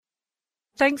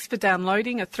Thanks for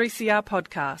downloading a 3CR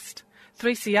podcast.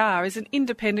 3CR is an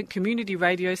independent community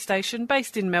radio station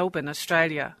based in Melbourne,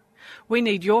 Australia. We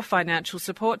need your financial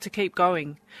support to keep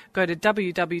going. Go to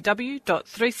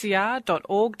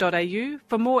www.3cr.org.au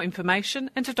for more information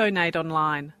and to donate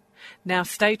online. Now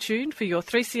stay tuned for your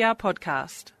 3CR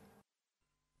podcast.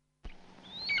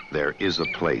 There is a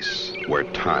place where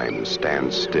time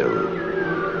stands still,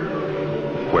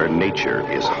 where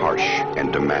nature is harsh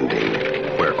and demanding,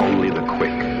 where only the quick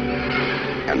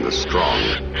and the strong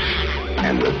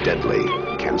and the deadly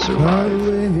can survive.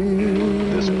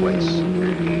 This place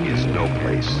is no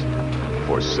place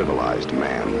for civilized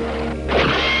man.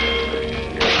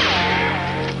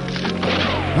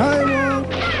 I want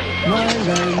my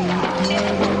land.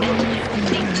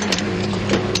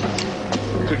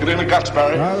 Kick it in the guts,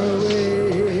 Barry. Far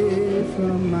away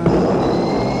from my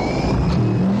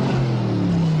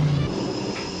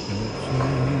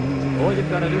All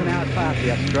you've got to do now is pass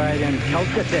the Australian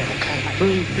culture test.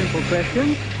 3 simple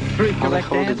questions, 3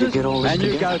 correct answers, and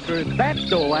you go through that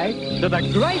doorway to the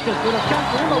greatest little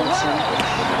country in the world.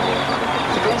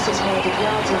 The dress is made of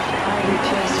yards of highly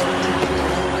pure silk.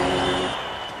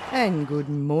 And good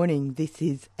morning, this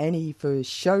is Annie for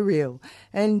Showreel,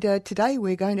 and today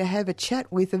we're going to have a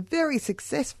chat with a very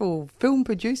successful film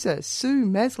producer, Sue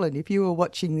Maslin. If you were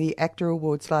watching the ACTA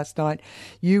Awards last night,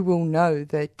 you will know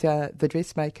that The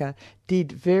Dressmaker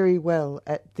did very well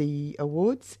at the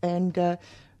awards, and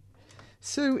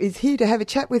Sue is here to have a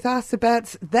chat with us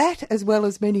about that as well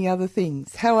as many other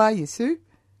things. How are you, Sue?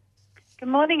 Good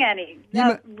morning, Annie.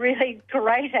 Really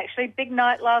great, actually. Big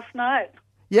night last night.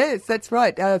 Yes, that's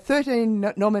right.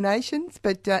 13 nominations,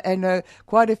 but and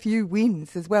quite a few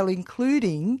wins as well,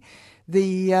 including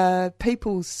the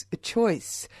People's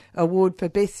Choice Award for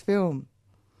Best Film.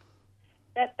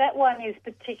 That one is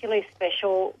particularly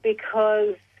special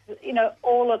because, you know,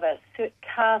 all of us,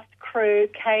 cast, crew,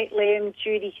 Kate, Liam,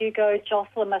 Judy, Hugo,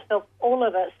 Jocelyn, myself, all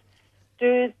of us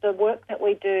do the work that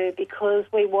we do because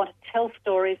we want to tell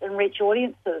stories and reach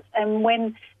audiences. And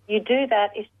when you do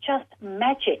that, it's just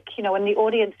magic, you know, when the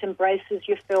audience embraces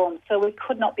your film. So we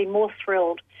could not be more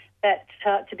thrilled that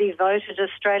to be voted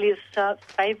Australia's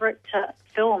favourite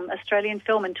Australian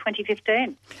film in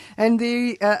 2015. And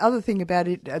the other thing about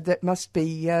it that must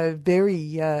be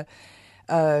very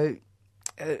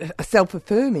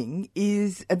self-affirming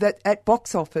is that at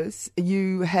box office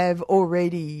you have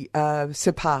already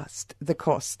surpassed the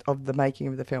cost of the making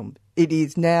of the film. It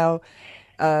is now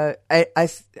an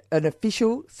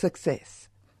official success.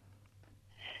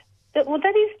 Well,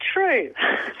 that is true.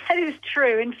 That is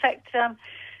true. In fact,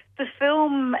 the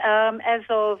film, as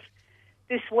of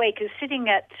this week, is sitting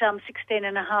at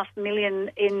 $16.5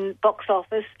 million in box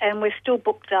office, and we're still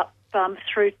booked up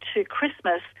through to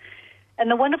Christmas. And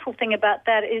the wonderful thing about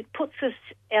that is it puts us,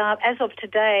 as of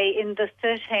today, in the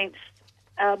 13th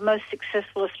most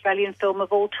successful Australian film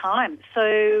of all time. So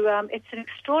it's an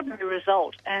extraordinary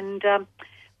result, and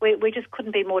we just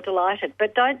couldn't be more delighted.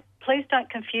 But please don't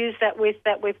confuse that with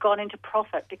that we've gone into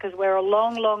profit, because we're a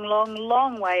long, long, long,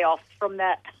 long way off from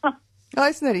that. Oh,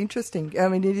 isn't that interesting? I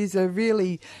mean, it is a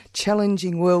really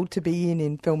challenging world to be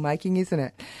in filmmaking, isn't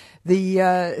it?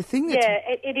 The thing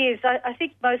that it is. I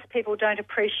think most people don't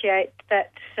appreciate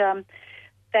that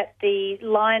that the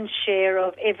lion's share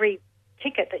of every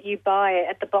ticket that you buy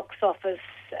at the box office,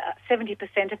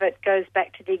 70% of it goes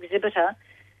back to the exhibitor.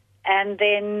 And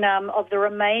then of the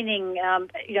remaining,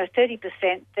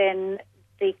 30%, then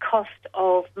the cost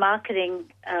of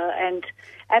marketing and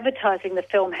advertising the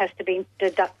film has to be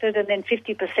deducted, and then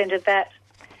 50% of that,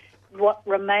 what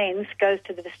remains, goes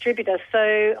to the distributor.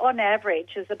 So on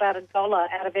average, is about $1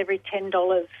 out of every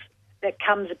 $10 that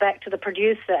comes back to the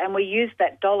producer, and we use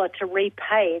that dollar to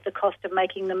repay the cost of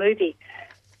making the movie.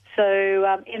 So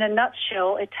in a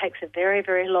nutshell, it takes a very,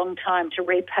 very long time to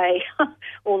repay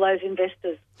all those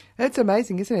investors. That's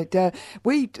amazing, isn't it? The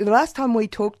last time we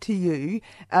talked to you,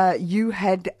 you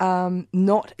had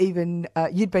not even,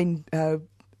 you'd been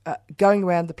going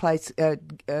around the place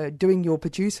doing your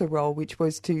producer role, which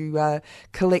was to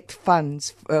collect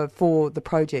funds for the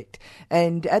project.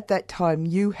 And at that time,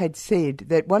 you had said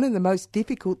that one of the most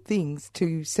difficult things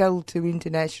to sell to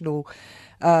international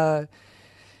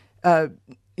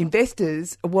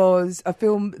investors was a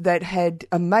film that had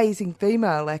amazing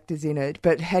female actors in it,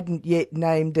 but hadn't yet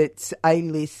named its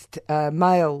A-list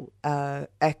male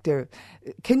actor.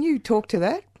 Can you talk to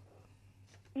that?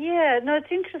 Yeah, no,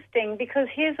 it's interesting because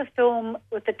here's a film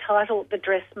with the title The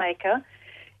Dressmaker.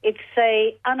 It's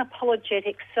a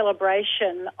unapologetic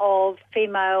celebration of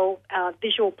female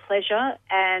visual pleasure,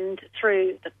 and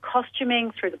through the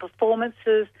costuming, through the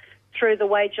performances, through the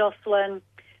way Jocelyn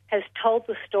has told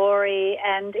the story,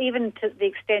 and even to the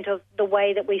extent of the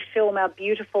way that we film our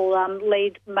beautiful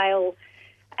lead male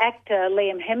actor,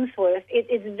 Liam Hemsworth, it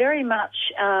is very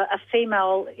much a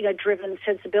female, driven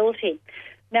sensibility.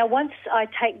 Now, once I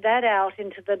take that out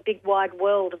into the big wide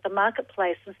world of the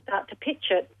marketplace and start to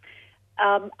pitch it,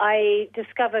 I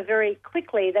discover very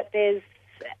quickly that there's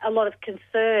a lot of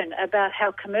concern about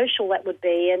how commercial that would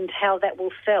be and how that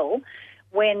will sell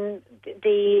when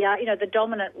the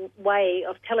dominant way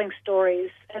of telling stories,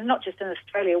 and not just in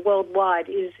Australia, worldwide,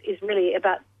 is really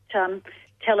about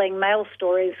telling male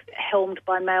stories helmed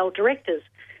by male directors.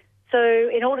 So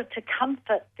in order to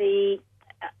comfort the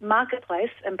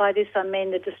marketplace, and by this I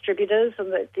mean the distributors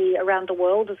and the around the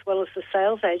world as well as the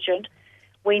sales agent,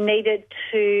 we needed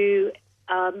to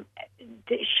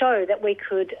show that we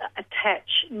could attach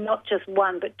not just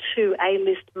one but two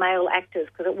A-list male actors,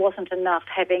 because it wasn't enough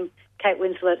having Kate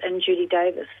Winslet and Judy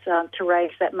Davis to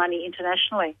raise that money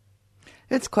internationally.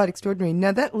 That's quite extraordinary.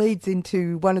 Now, that leads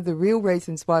into one of the real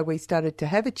reasons why we started to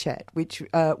have a chat, which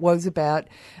was about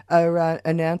our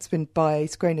announcement by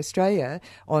Screen Australia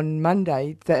on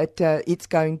Monday that it's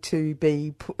going to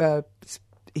be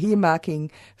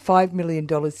earmarking $5 million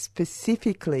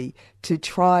specifically to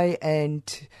try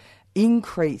and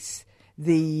increase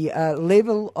the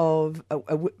level of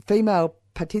female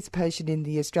participation in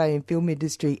the Australian film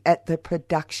industry at the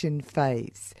production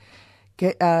phase.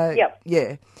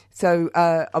 Yeah. So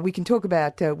we can talk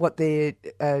about what they're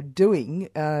doing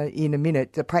in a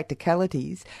minute, the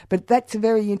practicalities. But that's a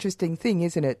very interesting thing,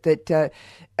 isn't it? That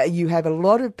you have a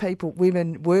lot of people,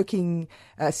 women working,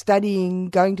 studying,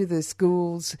 going to the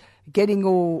schools, getting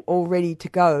all ready to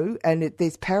go, and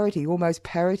there's parity, almost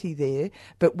parity there.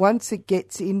 But once it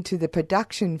gets into the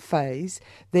production phase,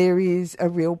 there is a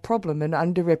real problem, an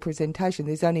underrepresentation.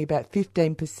 There's only about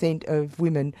 15% of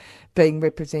women being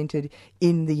represented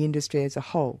in the industry as a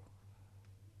whole.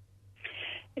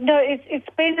 No, it's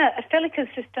been a fairly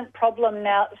consistent problem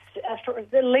now for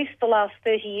at least the last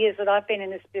 30 years that I've been in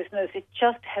this business. It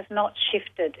just has not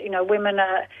shifted. Women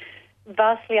are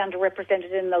vastly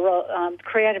underrepresented in the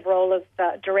creative role of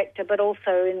director, but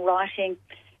also in writing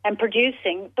and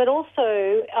producing, but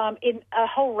also in a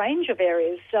whole range of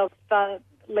areas of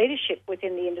leadership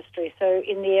within the industry. So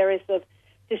in the areas of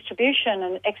distribution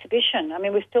and exhibition. I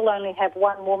mean, we still only have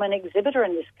one woman exhibitor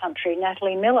in this country,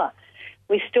 Natalie Miller.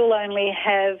 We still only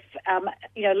have,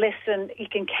 less than, you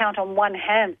can count on one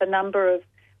hand the number of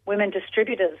women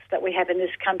distributors that we have in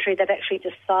this country that actually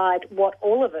decide what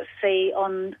all of us see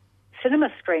on cinema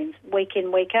screens week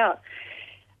in, week out.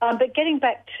 But getting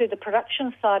back to the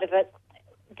production side of it,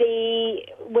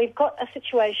 we've got a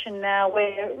situation now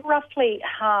where roughly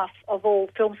half of all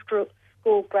film school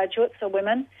graduates are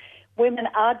women. Women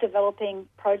are developing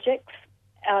projects.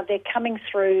 They're coming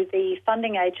through the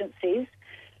funding agencies.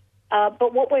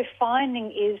 But what we're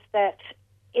finding is that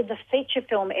in the feature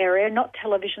film area, not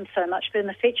television so much, but in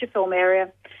the feature film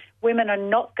area, women are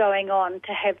not going on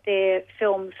to have their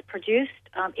films produced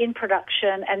in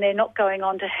production, and they're not going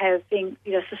on to having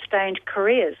sustained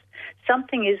careers.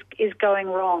 Something is going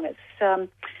wrong. It's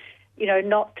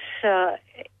not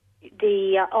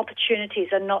the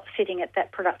opportunities are not sitting at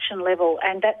that production level,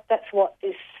 and that's what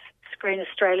this Screen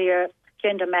Australia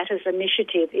Gender Matters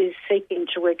initiative is seeking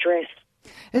to redress.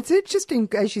 It's interesting,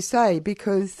 as you say,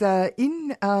 because there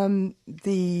used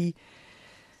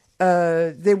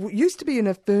to be an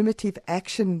affirmative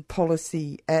action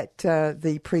policy at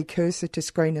the precursor to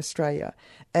Screen Australia,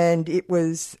 and it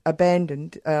was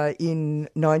abandoned in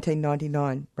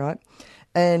 1999, right?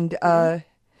 And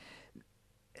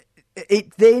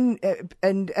it then,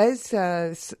 and as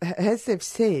they've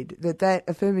said, that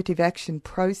affirmative action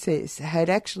process had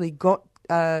actually got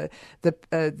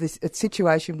this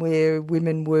situation where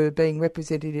women were being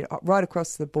represented right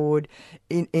across the board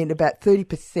in about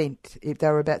 30%, if they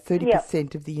were about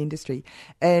 30% of the industry.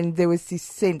 And there was this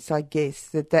sense, I guess,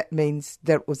 that means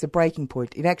that was a breaking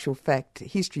point. In actual fact,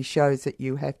 history shows that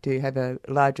you have to have a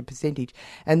larger percentage.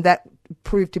 And that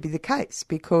proved to be the case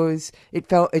because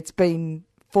it's been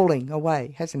falling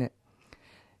away, hasn't it?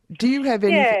 Do you have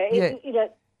any...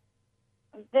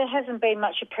 There hasn't been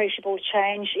much appreciable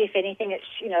change. If anything, it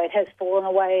has fallen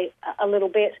away a little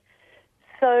bit.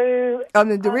 So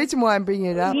the reason why I'm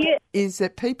bringing it up is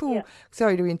that people.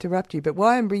 Sorry to interrupt you, but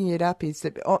why I'm bringing it up is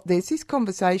that there's this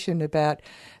conversation about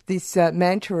this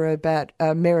mantra about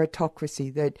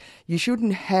meritocracy, that you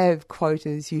shouldn't have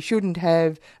quotas, you shouldn't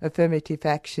have affirmative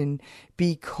action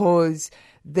because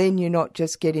then you're not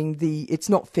just getting it's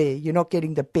not fair. You're not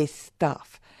getting the best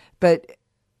stuff, but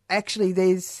actually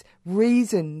there's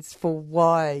reasons for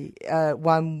why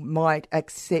one might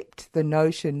accept the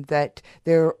notion that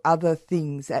there are other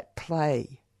things at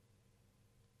play.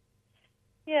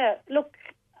 Yeah, look,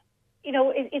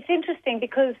 it's interesting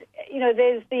because,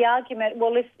 there's the argument,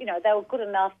 well, if, they were good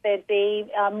enough, there'd be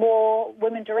more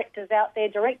women directors out there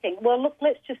directing. Well, look,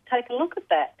 let's just take a look at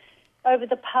that. Over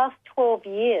the past 12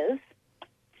 years,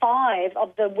 5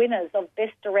 of the winners of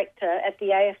Best Director at the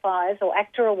AFIs or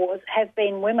ACTA Awards have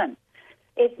been women.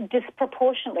 It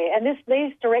disproportionately, and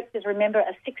these directors, remember,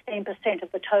 are 16%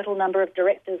 of the total number of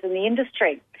directors in the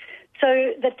industry. So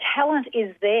the talent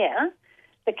is there.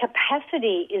 The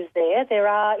capacity is there. There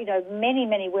are, many,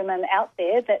 many women out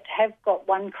there that have got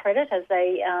one credit as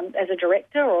a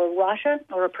director or a writer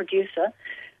or a producer.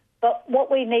 But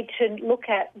what we need to look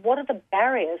at, what are the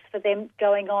barriers for them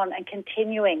going on and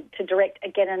continuing to direct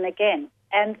again and again?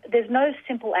 And there's no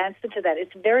simple answer to that.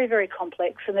 It's very, very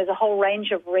complex, and there's a whole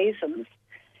range of reasons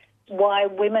why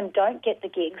women don't get the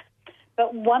gigs.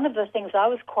 But one of the things I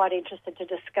was quite interested to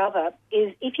discover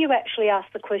is if you actually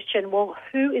ask the question, well,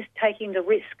 who is taking the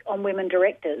risk on women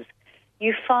directors,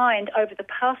 you find over the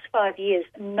past 5 years,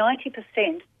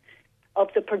 90% of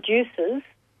the producers,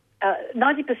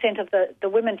 90% of the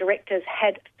women directors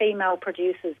had female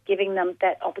producers giving them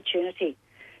that opportunity.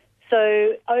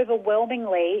 So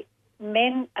overwhelmingly,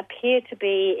 men appear to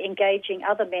be engaging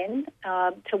other men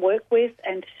to work with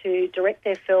and to direct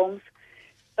their films,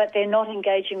 but they're not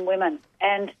engaging women.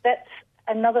 And that's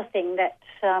another thing that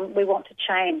we want to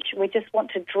change. We just want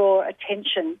to draw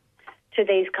attention to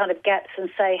these kind of gaps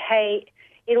and say, hey,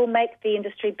 it'll make the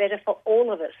industry better for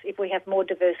all of us if we have more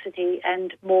diversity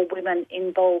and more women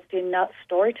involved in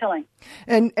storytelling.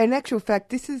 And in actual fact,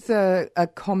 this is a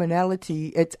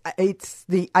commonality. It's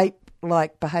the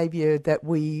ape-like behaviour that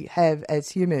we have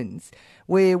as humans,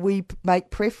 where we make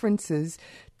preferences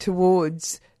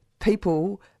towards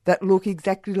people that look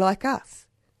exactly like us.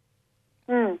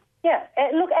 Yeah,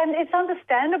 look, and it's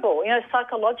understandable.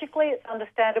 Psychologically it's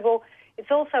understandable. It's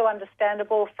also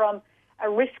understandable from a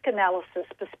risk analysis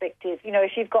perspective.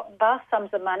 If you've got vast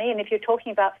sums of money, and if you're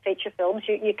talking about feature films,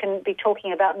 you can be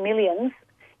talking about millions,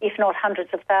 if not hundreds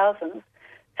of thousands.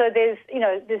 So there's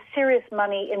serious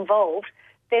money involved.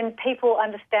 Then people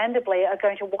understandably are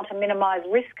going to want to minimise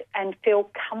risk and feel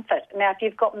comfort. Now, if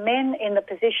you've got men in the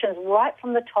positions right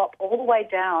from the top all the way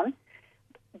down,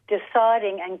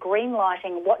 deciding and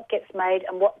green-lighting what gets made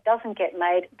and what doesn't get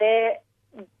made, they're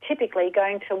typically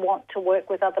going to want to work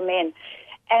with other men.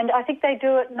 And I think they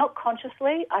do it not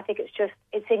consciously. I think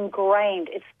it's ingrained.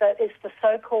 It's the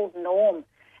so-called norm.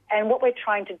 And what we're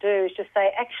trying to do is just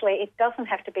say, actually, it doesn't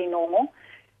have to be normal.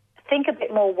 Think a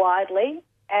bit more widely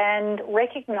and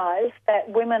recognise that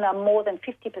women are more than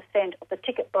 50% of the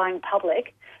ticket-buying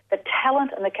public. The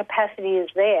talent and the capacity is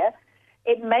there.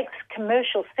 It makes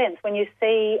commercial sense when you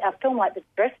see a film like The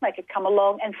Dressmaker come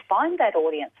along and find that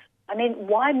audience. I mean,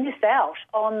 why miss out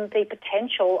on the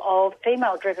potential of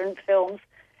female-driven films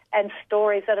and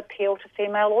stories that appeal to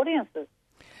female audiences?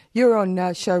 You're on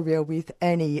Showreel with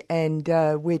Annie, and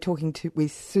we're talking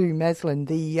with Sue Maslin,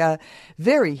 the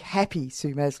very happy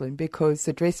Sue Maslin, because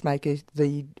The Dressmaker,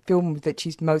 the film that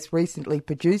she's most recently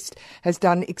produced, has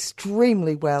done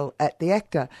extremely well at the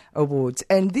ACTA Awards.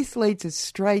 And this leads us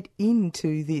straight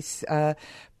into this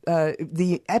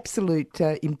the absolute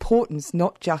importance,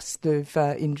 not just of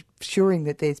ensuring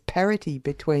that there's parity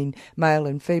between male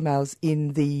and females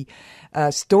in the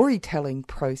storytelling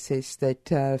process that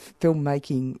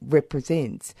filmmaking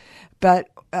represents, but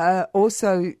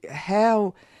also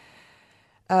how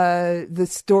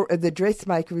the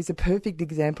Dressmaker is a perfect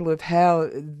example of how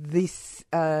this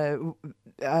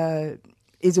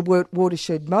is a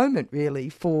watershed moment, really,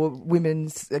 for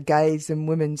women's gaze and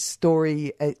women's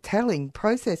story-telling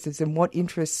processes and what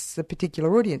interests a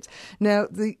particular audience. Now,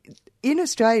 in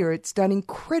Australia, it's done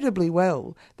incredibly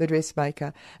well, The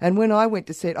Dressmaker. And when I went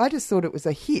to see it, I just thought it was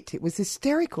a hit. It was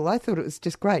hysterical. I thought it was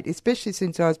just great, especially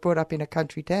since I was brought up in a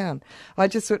country town. I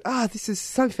just thought, this is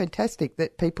so fantastic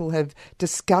that people have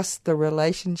discussed the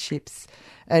relationships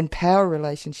and power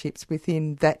relationships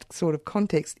within that sort of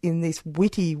context in this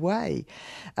witty way.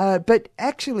 But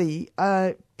actually,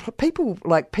 people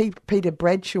like Peter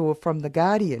Bradshaw from The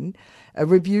Guardian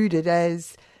reviewed it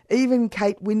as even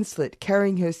Kate Winslet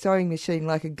carrying her sewing machine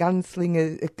like a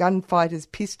gunfighter's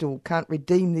pistol can't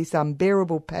redeem this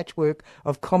unbearable patchwork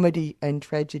of comedy and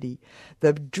tragedy.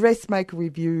 The Dressmaker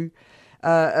review,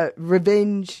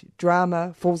 revenge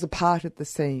drama falls apart at the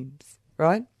seams,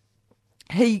 right?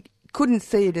 He couldn't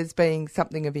see it as being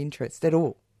something of interest at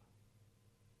all.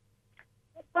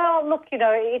 Well, look,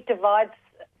 it divides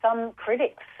some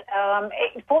critics,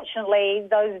 Fortunately,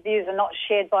 those views are not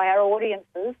shared by our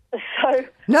audiences. So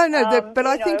but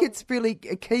I think it's really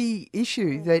a key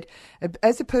issue that,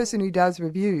 as a person who does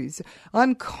reviews,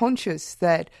 I'm conscious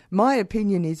that my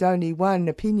opinion is only one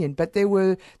opinion, but there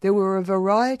were a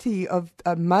variety of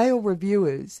male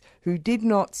reviewers who did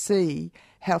not see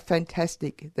how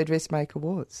fantastic The Dressmaker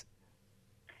was.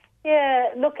 Yeah,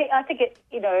 look, I think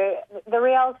the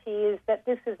reality is that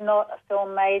this is not a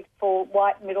film made for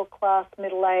white, middle-class,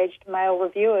 middle-aged male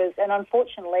reviewers, and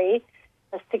unfortunately,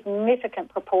 a significant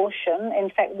proportion,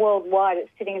 in fact, worldwide, it's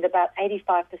sitting at about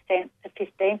 85% to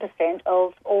 15%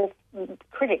 of all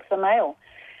critics are male.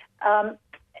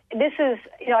 This is,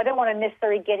 I don't want to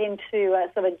necessarily get into a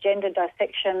sort of gender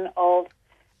dissection of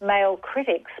male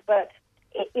critics, but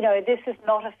this is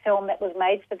not a film that was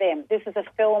made for them. This is a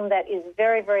film that is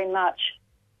very, very much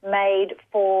made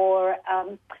for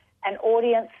an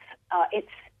audience. It's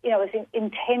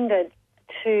intended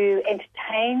to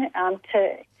entertain,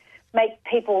 to make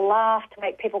people laugh, to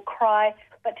make people cry,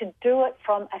 but to do it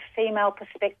from a female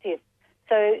perspective.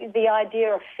 So the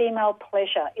idea of female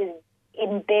pleasure is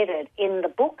embedded in the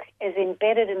book, is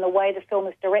embedded in the way the film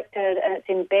is directed, and it's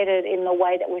embedded in the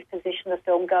way that we've positioned the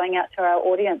film going out to our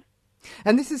audience.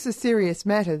 And this is a serious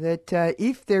matter, that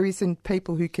if there isn't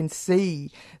people who can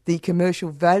see the commercial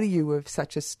value of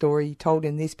such a story told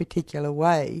in this particular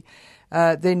way,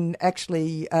 then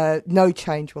actually no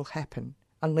change will happen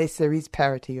unless there is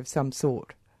parity of some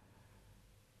sort.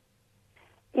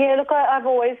 Yeah, look, I've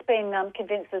always been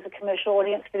convinced there's a commercial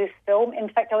audience for this film. In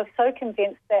fact, I was so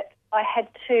convinced that I had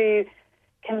to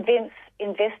convince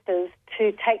investors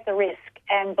to take the risk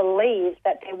and believe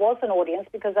that there was an audience,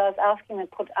 because I was asking them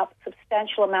to put up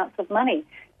substantial amounts of money.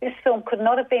 This film could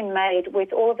not have been made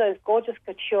with all of those gorgeous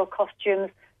couture costumes,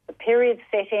 the period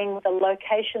setting, the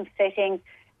location setting,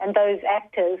 and those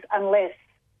actors unless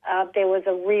there was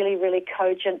a really, really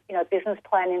cogent, business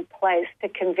plan in place to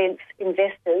convince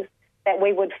investors that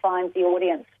we would find the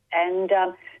audience. And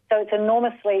so it's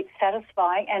enormously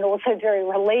satisfying and also very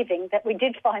relieving that we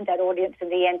did find that audience in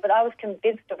the end. But I was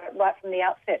convinced of it right from the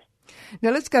outset. Now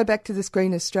let's go back to the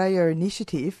Screen Australia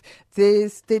initiative.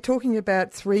 They're talking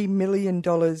about $3 million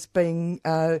being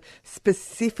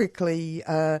specifically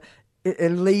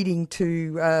leading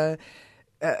to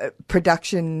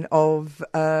production of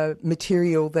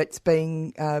material that's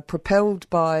being propelled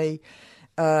by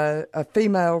a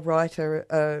female writer,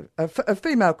 a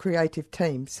female creative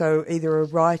team. So either a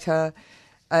writer,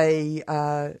 a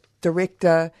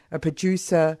director, a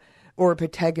producer, or a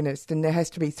protagonist, and there has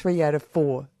to be 3 out of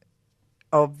 4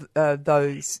 of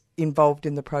those involved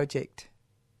in the project.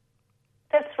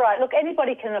 That's right. Look,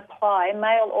 anybody can apply,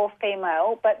 male or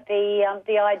female, but the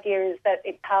idea is that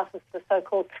it passes the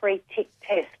so-called 3-tick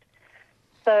test.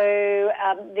 So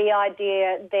the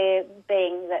idea there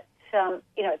being that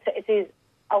it is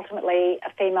ultimately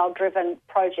a female-driven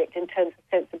project in terms of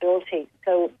sensibility.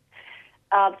 So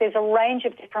there's a range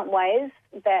of different ways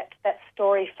that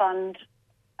story fund,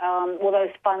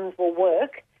 those funds will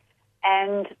work.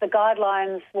 And the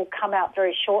guidelines will come out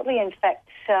very shortly. In fact,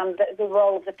 the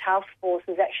role of the task force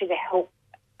is actually to help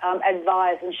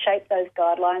advise and shape those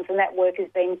guidelines, and that work is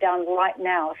being done right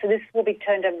now. So this will be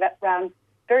turned around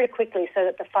very quickly so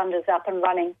that the fund is up and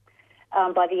running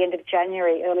by the end of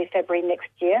January, early February next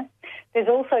year. There's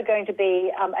also going to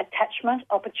be attachment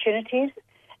opportunities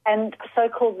and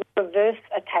so-called reverse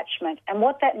attachment. And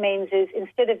what that means is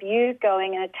instead of you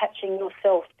going and attaching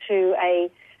yourself to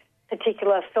a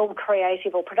particular film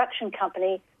creative or production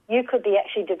company, you could be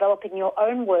actually developing your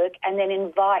own work and then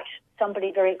invite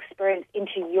somebody very experienced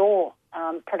into your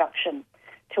production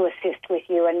to assist with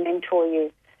you and mentor you.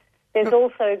 There's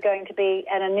also going to be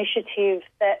an initiative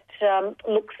that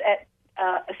looks at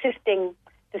assisting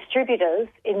distributors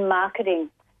in marketing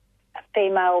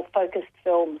female-focused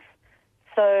films.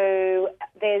 So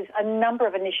there's a number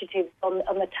of initiatives on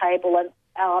the table,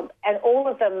 and all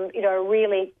of them, are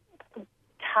really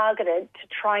targeted to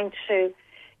trying to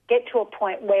get to a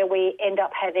point where we end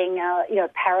up having,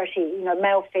 parity,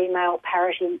 male-female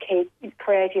parity in key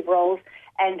creative roles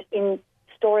and in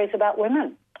stories about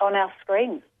women on our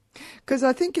screens. Because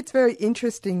I think it's very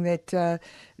interesting that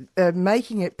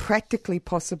making it practically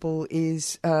possible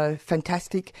is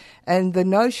fantastic, and the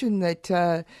notion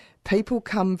that people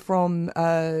come from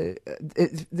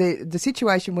the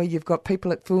situation where you've got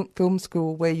people at film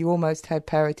school where you almost have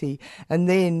parity and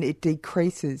then it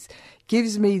decreases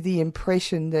gives me the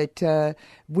impression that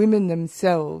women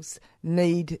themselves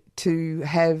need to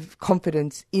have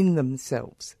confidence in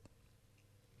themselves.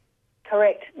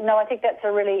 Correct. No, I think that's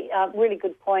a really, really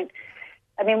good point.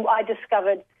 I mean, I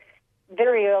discovered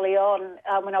very early on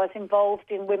when I was involved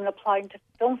in women applying to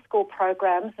film school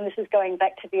programs, and this is going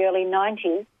back to the early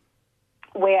 90s,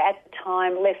 where at the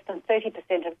time less than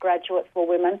 30% of graduates were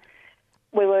women.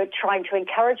 We were trying to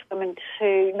encourage women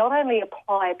to not only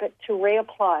apply but to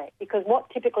reapply, because what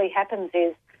typically happens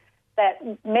is that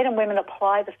men and women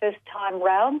apply the first time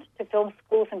round to film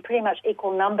schools in pretty much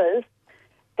equal numbers.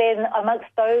 Then amongst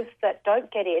those that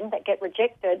don't get in, that get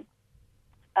rejected,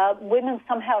 women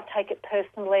somehow take it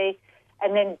personally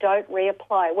and then don't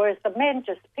reapply, whereas the men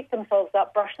just pick themselves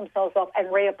up, brush themselves off and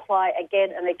reapply again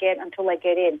and again until they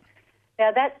get in.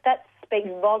 Now that speaks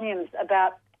volumes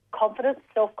about confidence,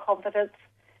 self-confidence,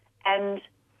 and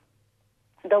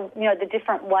the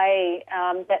different way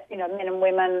that men and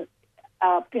women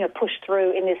push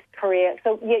through in this career.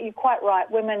 So yeah, you're quite right.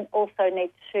 Women also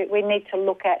need to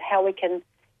look at how we can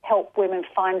help women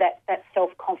find that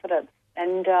self-confidence.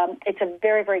 And it's a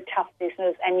very, very tough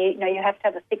business, and you have to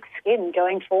have a thick skin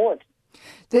going forward.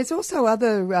 There's also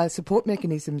other support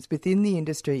mechanisms within the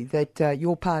industry that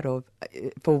you're part of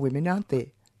for women, aren't there?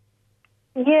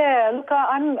 Yeah, look,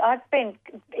 I've been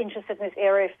interested in this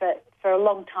area for a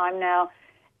long time now,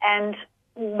 and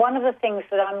one of the things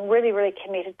that I'm really, really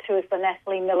committed to is the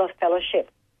Natalie Miller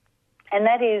Fellowship, and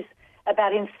that is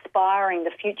about inspiring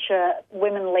the future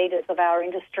women leaders of our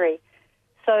industry.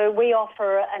 So we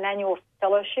offer an annual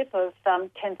fellowship of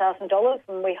 $10,000,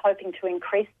 and we're hoping to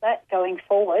increase that going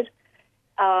forward,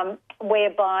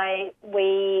 whereby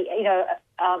we,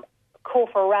 call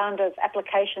for a round of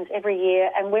applications every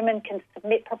year, and women can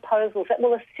submit proposals that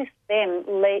will assist them,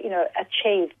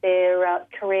 achieve their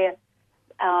career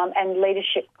and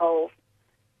leadership goals.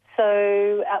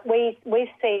 So we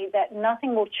see that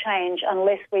nothing will change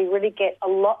unless we really get a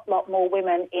lot more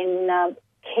women in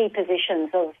key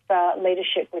positions of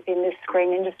leadership within this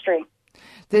screen industry.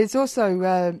 There's also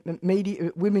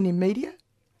women in media.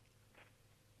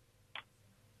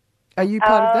 Are you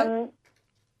part of that?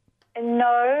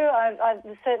 No, I'm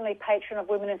certainly patron of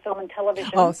Women in Film and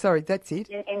Television. Oh, sorry, that's it.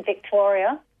 In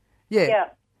Victoria. Yeah.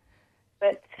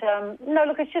 But, no,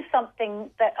 look, it's just something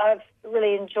that I've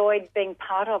really enjoyed being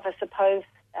part of, I suppose,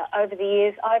 over the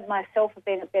years. I myself have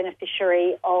been a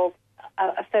beneficiary of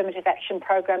affirmative action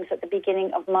programs at the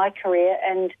beginning of my career,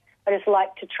 and I just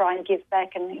like to try and give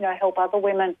back and, help other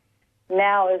women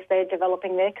now as they're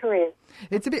developing their careers.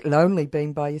 It's a bit lonely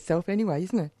being by yourself anyway,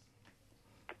 isn't it?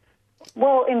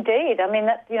 Well, indeed. I mean,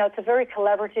 it's a very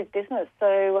collaborative business,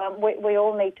 so we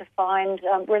all need to find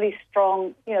really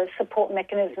strong, support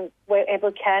mechanisms wherever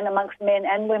we can amongst men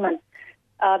and women.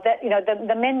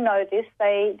 The men know this.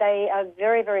 They are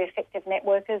very, very effective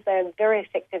networkers. They are very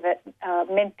effective at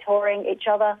mentoring each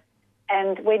other,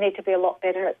 and we need to be a lot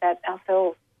better at that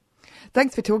ourselves.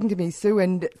 Thanks for talking to me, Sue,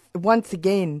 and once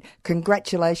again,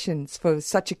 congratulations for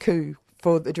such a coup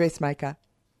for the dressmaker.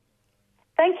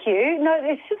 Thank you. No,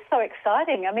 it's just so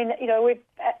exciting. I mean,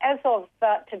 as of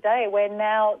today, we're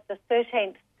now the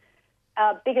 13th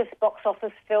biggest box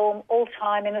office film all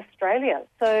time in Australia.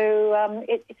 So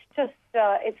it's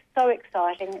so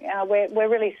exciting. We're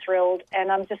really thrilled,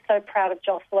 and I'm just so proud of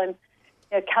Jocelyn,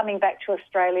 coming back to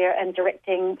Australia and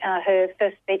directing her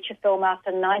first feature film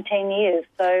after 19 years.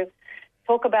 So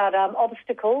talk about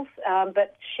obstacles,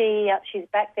 but she's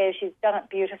back there. She's done it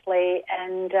beautifully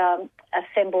and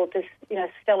assembled this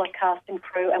stellar cast and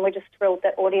crew, and we're just thrilled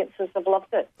that audiences have loved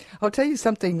it. I'll tell you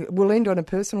something. We'll end on a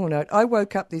personal note. I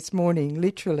woke up this morning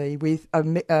literally with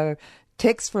a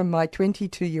text from my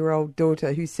 22-year-old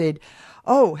daughter who said,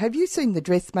 "Oh, have you seen The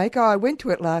Dressmaker? I went to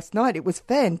it last night. It was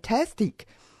fantastic."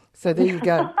 So there you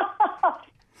go.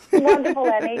 Wonderful,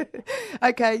 Annie.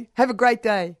 Okay. Have a great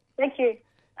day. Thank you.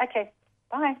 Okay.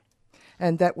 Bye.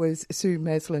 And that was Sue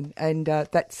Maslin. And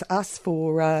that's us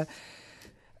for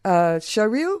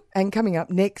Showreel. And coming up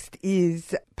next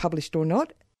is Published or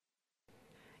Not.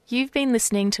 You've been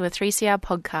listening to a 3CR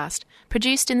podcast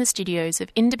produced in the studios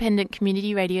of independent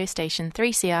community radio station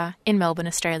 3CR in Melbourne,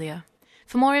 Australia.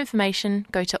 For more information,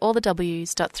 go to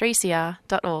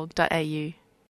allthews.3cr.org.au.